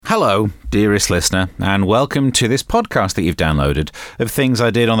Hello, dearest listener, and welcome to this podcast that you've downloaded of things I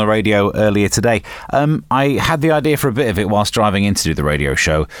did on the radio earlier today. I had the idea for a bit of it whilst driving in to do the radio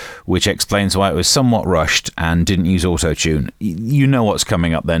show, which explains why it was somewhat rushed and didn't use auto-tune. You know what's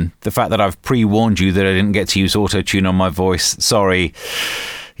coming up then. The fact that I've pre-warned you that I didn't get to use auto-tune on my voice. Sorry.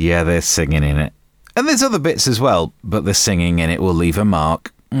 Yeah, there's singing in it. And there's other bits as well, but the singing in it will leave a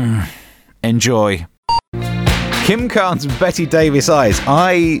mark. Enjoy. Kim Carnes and Betty Davis eyes.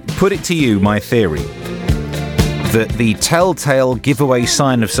 I put it to you, my theory, that the telltale giveaway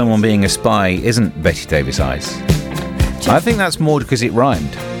sign of someone being a spy isn't Betty Davis eyes. I think that's more because it rhymed.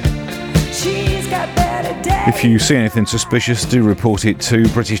 If you see anything suspicious, do report it to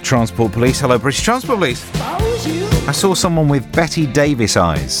British Transport Police. Hello, British Transport Police. I saw someone with Betty Davis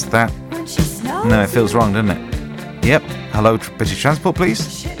eyes. No, it feels wrong, doesn't it? Yep. Hello, British Transport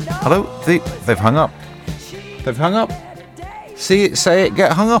Police. Hello. They've hung up. They've hung up. See it, say it,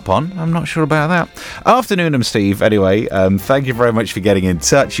 get hung up on. I'm not sure about that. Afternoon, I'm Steve. Anyway, thank you very much for getting in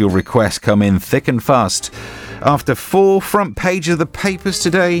touch. Your requests come in thick and fast. After 4 front pages of the papers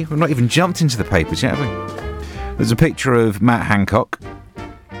today, we've not even jumped into the papers yet, have we? There's a picture of Matt Hancock.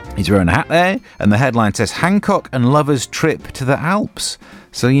 He's wearing a hat there, and the headline says, Hancock and lovers trip to the Alps.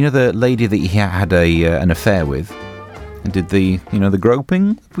 So, you know the lady that he had an affair with? And did the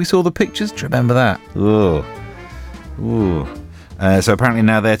groping? We saw the pictures. Do you remember that? Ugh. Ooh. So apparently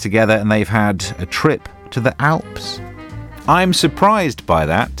now they're together and they've had a trip to the Alps. I'm surprised by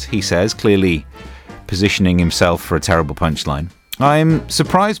that, he says, clearly positioning himself for a terrible punchline. I'm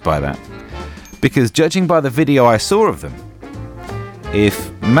surprised by that because judging by the video I saw of them,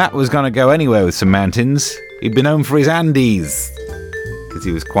 if Matt was going to go anywhere with some mountains, he'd be known for his handies because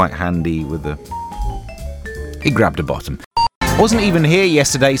he was quite handy with he grabbed a bottom. Wasn't even here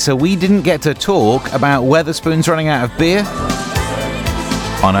yesterday, so we didn't get to talk about Wetherspoons running out of beer.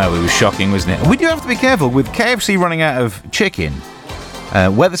 Oh no, it was shocking, wasn't it? We do have to be careful with KFC running out of chicken,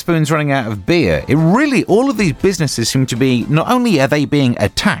 Wetherspoons running out of beer. It really, all of these businesses seem to be, not only are they being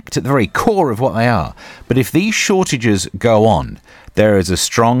attacked at the very core of what they are, but if these shortages go on, there is a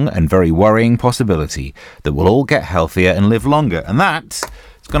strong and very worrying possibility that we'll all get healthier and live longer. And that's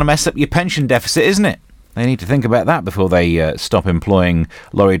going to mess up your pension deficit, isn't it? They need to think about that before they stop employing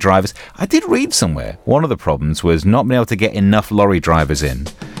lorry drivers. I did read somewhere one of the problems was not being able to get enough lorry drivers in.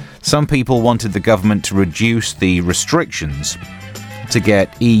 Some people wanted the government to reduce the restrictions to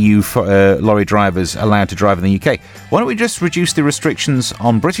get EU lorry drivers allowed to drive in the UK. Why don't we just reduce the restrictions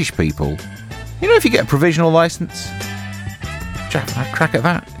on British people? You know, if you get a provisional licence, I'd crack at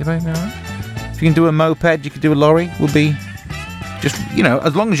that. If you can do a moped, you can do a lorry. Would be just,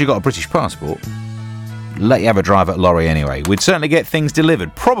 as long as you've got a British passport. Let you have a drive at lorry anyway. We'd certainly get things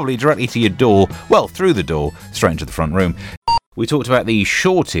delivered, probably directly to your door, well, through the door, straight into the front room. We talked about the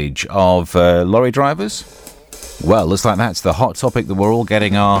shortage of lorry drivers. Well, looks like that's the hot topic that we're all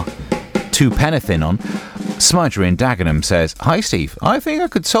getting our 2 penneth in on. Smudger in Dagenham says, Hi Steve, I think I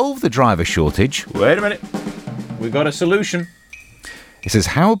could solve the driver shortage. Wait a minute. We've got a solution. It says,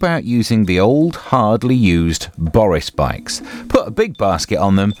 how about using the old, hardly used Boris bikes? Put a big basket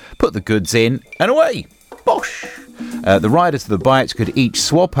on them, put the goods in, and away. Bosh! The riders of the bikes could each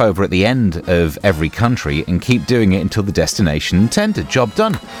swap over at the end of every country and keep doing it until the destination intended. Job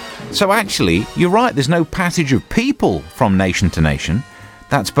done. So actually, you're right, there's no passage of people from nation to nation.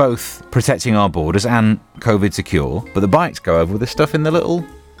 That's both protecting our borders and COVID secure, but the bikes go over with the stuff in the little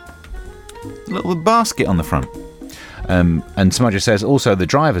basket on the front. And Smudger says also the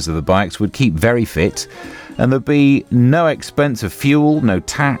drivers of the bikes would keep very fit and there'd be no expense of fuel, no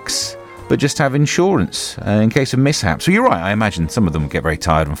tax, but just have insurance in case of mishap. So you're right, I imagine some of them would get very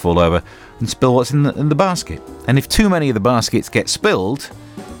tired and fall over and spill what's in the basket. And if too many of the baskets get spilled,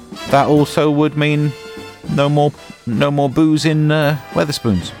 that also would mean no more booze in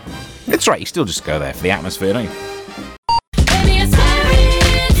Wetherspoons. It's right, you still just go there for the atmosphere, don't you?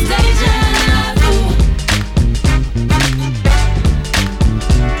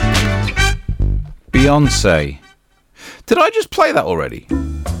 Beyonce. Did I just play that already?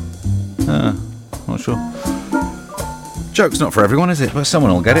 Not sure. Joke's not for everyone, is it? But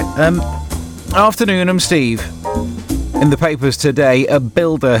someone will get it. Afternoon, I'm Steve. In the papers today, a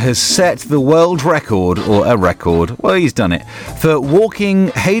builder has set the world record, or a record, well, he's done it, for walking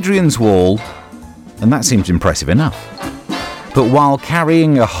Hadrian's Wall, and that seems impressive enough. But while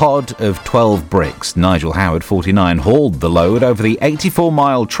carrying a hod of 12 bricks, Nigel Howard, 49, hauled the load over the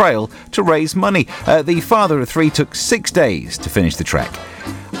 84-mile trail to raise money. The father of 3 took 6 days to finish the trek.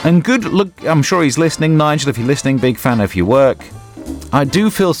 And good luck, I'm sure he's listening, Nigel, if you're listening, big fan of your work. I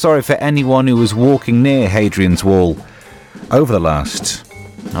do feel sorry for anyone who was walking near Hadrian's Wall over the last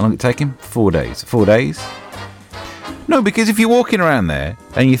How long did it take him? 4 days. 4 days? No, because if you're walking around there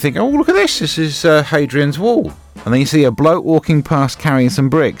and you think, oh, look at this. This is Hadrian's Wall. And then you see a bloke walking past carrying some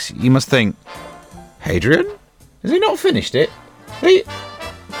bricks. You must think, Hadrian? Has he not finished it?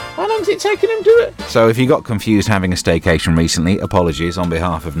 How long's it taken him to do it? So if you got confused having a staycation recently, apologies on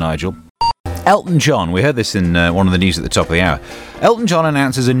behalf of Nigel. Elton John, we heard this in one of the news at the top of the hour. Elton John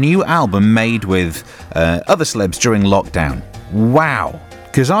announces a new album made with other celebs during lockdown. Wow.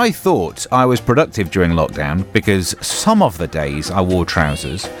 Because I thought I was productive during lockdown because some of the days I wore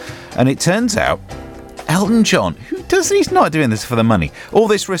trousers. And it turns out Elton John, he's not doing this for the money. All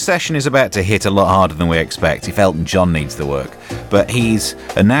this recession is about to hit a lot harder than we expect if Elton John needs the work. But he's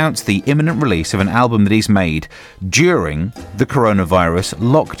announced the imminent release of an album that he's made during the coronavirus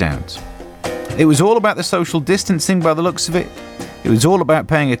lockdowns. It was all about the social distancing by the looks of it. It was all about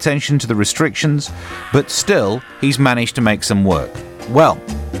paying attention to the restrictions, but still, he's managed to make some work. Well,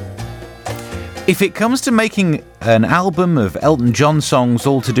 if it comes to making an album of Elton John songs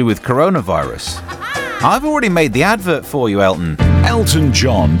all to do with coronavirus, I've already made the advert for you, Elton. Elton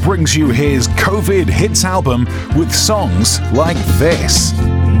John brings you his COVID hits album with songs like this.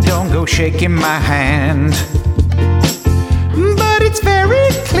 Don't go shaking my hand, but it's very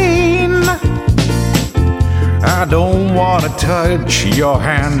clean. I don't want to touch your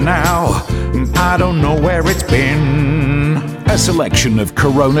hand now. I don't know where it's been. A selection of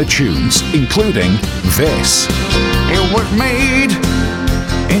Corona tunes, including this. It was made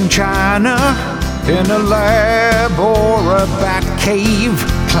in China, in a lab or a bat cave.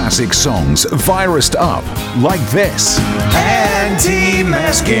 Classic songs virused up like this.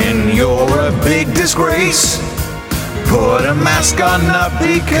 Anti-masking, you're a big disgrace. Put a mask on, not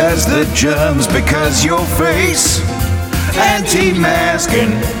because the germs, because your face.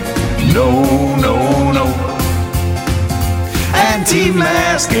 Anti-masking, no, no, no.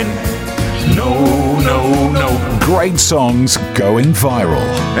 Anti-masking, no, no, no. Great songs going viral.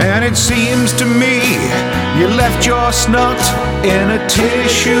 And it seems to me you left your snot in a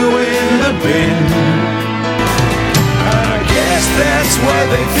tissue in the bin. I guess that's why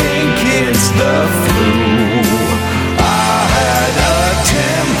they think it's the flu. I had a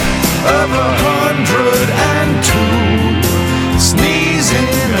temp of 102.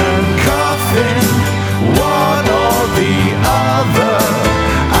 Sneezing and coughing, one or the other.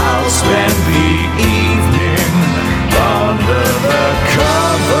 I'll spend the evening under the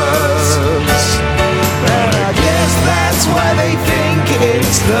covers. And I guess that's why they think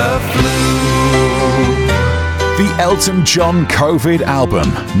it's the flu. The Elton John COVID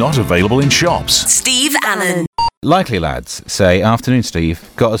album, not available in shops. Steve Allen. Likely lads say, afternoon Steve,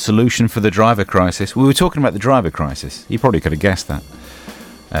 got a solution for the driver crisis. We were talking about the driver crisis. You probably could have guessed that.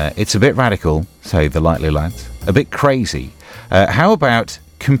 It's a bit radical, say the likely lads. A bit crazy. How about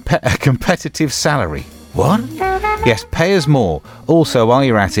a competitive salary? What? Yes, pay us more. Also, while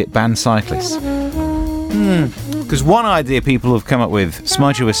you're at it, ban cyclists. Because one idea people have come up with,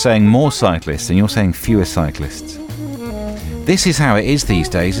 Smudger was saying more cyclists and you're saying fewer cyclists. This is how it is these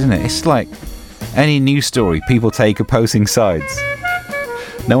days, isn't it? It's like any news story, people take opposing sides.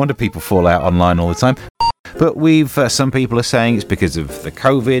 No wonder people fall out online all the time. But some people are saying it's because of the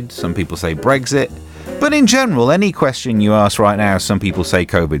COVID, some people say Brexit. But in general, any question you ask right now, some people say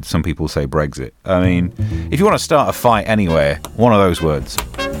COVID, some people say Brexit. I mean, if you want to start a fight anywhere, one of those words.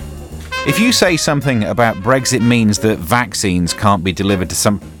 If you say something about Brexit means that vaccines can't be delivered to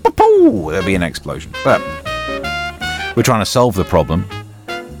some... there'll be an explosion. But we're trying to solve the problem.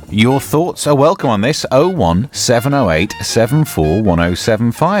 Your thoughts are welcome on this. 01708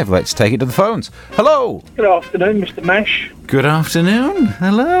 741075. Let's take it to the phones. Hello. Good afternoon, Mr. Mash. Good afternoon.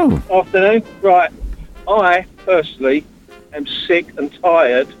 Hello. Afternoon. Right. I, personally, am sick and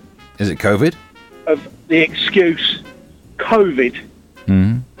tired Is it COVID? of the excuse COVID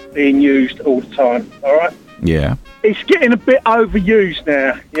being used all the time, all right? Yeah. It's getting a bit overused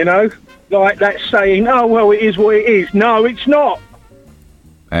now, you know? Like that saying, oh, well, it is what it is. No, it's not.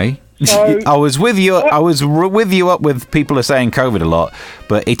 Hey? So, I was with you. I was with you up with people are saying COVID a lot,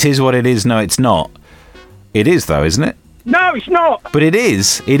 but it is what it is. No, it's not. It is though, isn't it? no, it's not. But it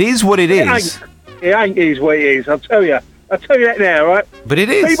is. It is what it is. It ain't is what it is, I'll tell you. I'll tell you that now, right? But it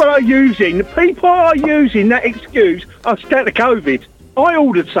is. People are using that excuse, oh, it's down to COVID. I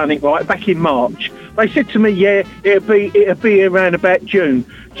ordered something, right, back in March. They said to me, yeah, it'll be around about June.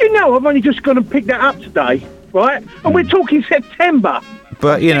 Do you know, I've only just gone and picked that up today, right? And we're talking September.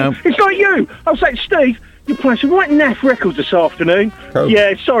 But, you know... It's like you. I was like, Steve, you're playing some right naff records this afternoon. COVID.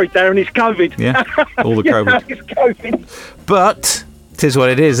 Yeah, sorry, Darren, it's COVID. Yeah, all the COVID. Yeah, it's COVID. But, 'tis what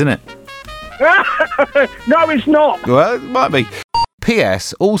it is, isn't it? No, it's not. Well, it might be.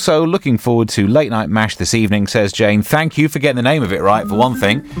 P.S. Also looking forward to Late Night MASH this evening, says Jane. Thank you for getting the name of it right, for one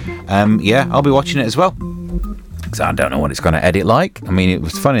thing. Yeah, I'll be watching it as well. Because I don't know what it's going to edit like. I mean, it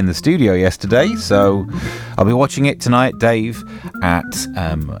was fun in the studio yesterday, so I'll be watching it tonight, Dave, at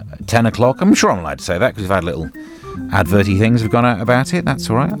 10 o'clock. I'm sure I'm allowed to say that, because we've had little adverty things have gone out about it. That's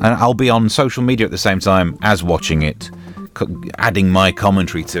all right. And I'll be on social media at the same time as watching it, adding my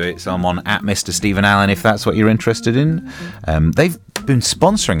commentary to it. So I'm on at Mr. Stephen Allen if that's what you're interested in. They've been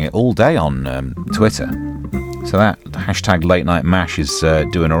sponsoring it all day on Twitter. So that hashtag Late Night MASH is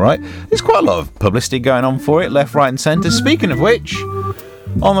doing all right. There's quite a lot of publicity going on for it, left, right and centre. Speaking of which,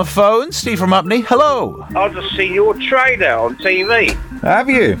 on the phone, Steve from Upney. Hello. I've just seen your trailer on TV. Have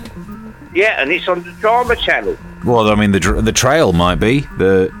you? Yeah, and it's on the Drama Channel. Well, I mean, the trail might be.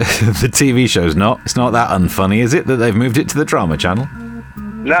 The the TV show's not. It's not that unfunny, is it, that they've moved it to the Drama Channel?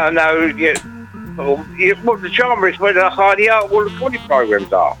 No, yeah. Well, the drama is where the Hardy High, all the comedy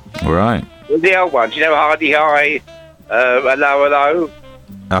programmes are. Right. The old ones, you know, Hardy High, Hello.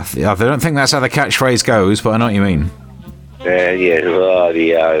 I don't think that's how the catchphrase goes, but I know what you mean. Yeah,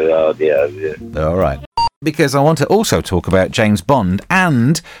 Hardy High. All right. Because I want to also talk about James Bond,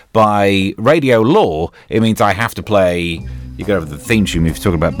 and by radio law, it means I have to play. You go over the theme tune if you're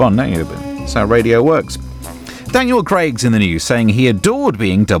talking about Bond, don't you? That's how radio works. Daniel Craig's in the news saying he adored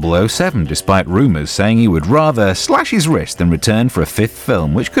being 007, despite rumours saying he would rather slash his wrist than return for a fifth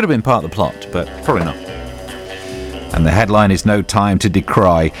film, which could have been part of the plot, but probably not. And the headline is No Time to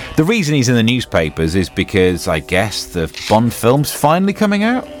Decry. The reason he's in the newspapers is because, I guess, the Bond film's finally coming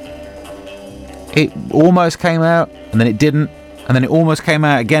out. It almost came out, and then it didn't, and then it almost came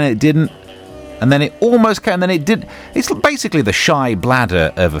out again, and it didn't, and then it almost came, and then it did. It's basically the shy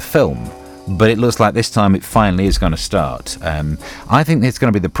bladder of a film, but it looks like this time it finally is going to start. I think it's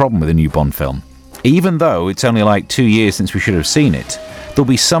going to be the problem with a new Bond film. Even though it's only like 2 years since we should have seen it, there'll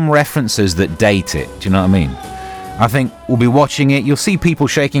be some references that date it. Do you know what I mean? I think we'll be watching it, you'll see people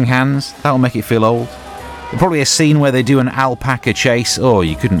shaking hands, that'll make it feel old. There'll probably be a scene where they do an alpaca chase. Oh,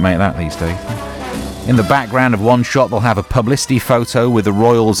 you couldn't make that these days. In the background of one shot, they'll have a publicity photo with the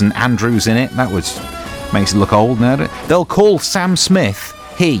Royals and Andrews in it. That makes it look old now. They'll call Sam Smith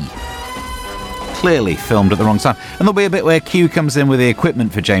he. Clearly filmed at the wrong time. And there'll be a bit where Q comes in with the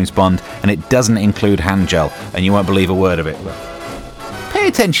equipment for James Bond, and it doesn't include hand gel, and you won't believe a word of it. Pay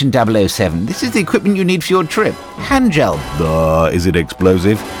attention, 007. This is the equipment you need for your trip. Hand gel. Is it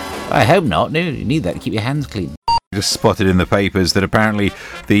explosive? I hope not. No, you need that to keep your hands clean. Just spotted in the papers that apparently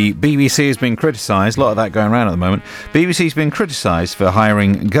the BBC has been criticised, a lot of that going around at the moment. BBC's been criticised for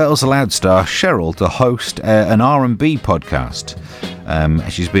hiring Girls Aloud star Cheryl to host an R&B podcast.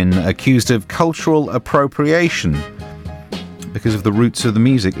 She's been accused of cultural appropriation because of the roots of the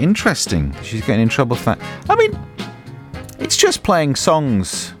music. Interesting. She's getting in trouble for that. I mean, it's just playing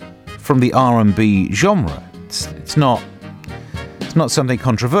songs from the R&B genre. It's not something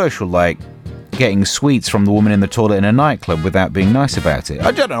controversial like getting sweets from the woman in the toilet in a nightclub without being nice about it.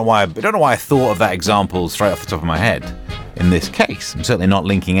 I don't know why I thought of that example straight off the top of my head in this case. I'm certainly not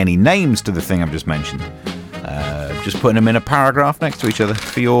linking any names to the thing I've just mentioned. Just putting them in a paragraph next to each other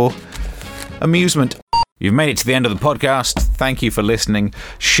for your amusement. You've made it to the end of the podcast. Thank you for listening.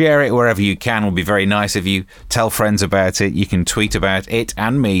 Share it wherever you can. It will be very nice of you. Tell friends about it. You can tweet about it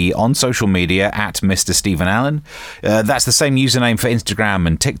and me on social media at Mr. Stephen Allen. That's the same username for Instagram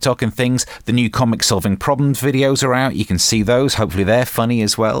and TikTok and things. The new Comic Solving Problems videos are out. You can see those. Hopefully they're funny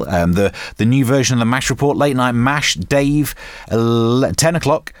as well. The new version of the MASH Report, Late Night MASH, Dave, 10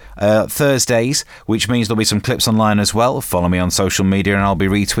 o'clock Thursdays, which means there'll be some clips online as well. Follow me on social media and I'll be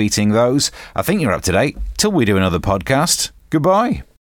retweeting those. I think you're up to date. Till we do another podcast, goodbye.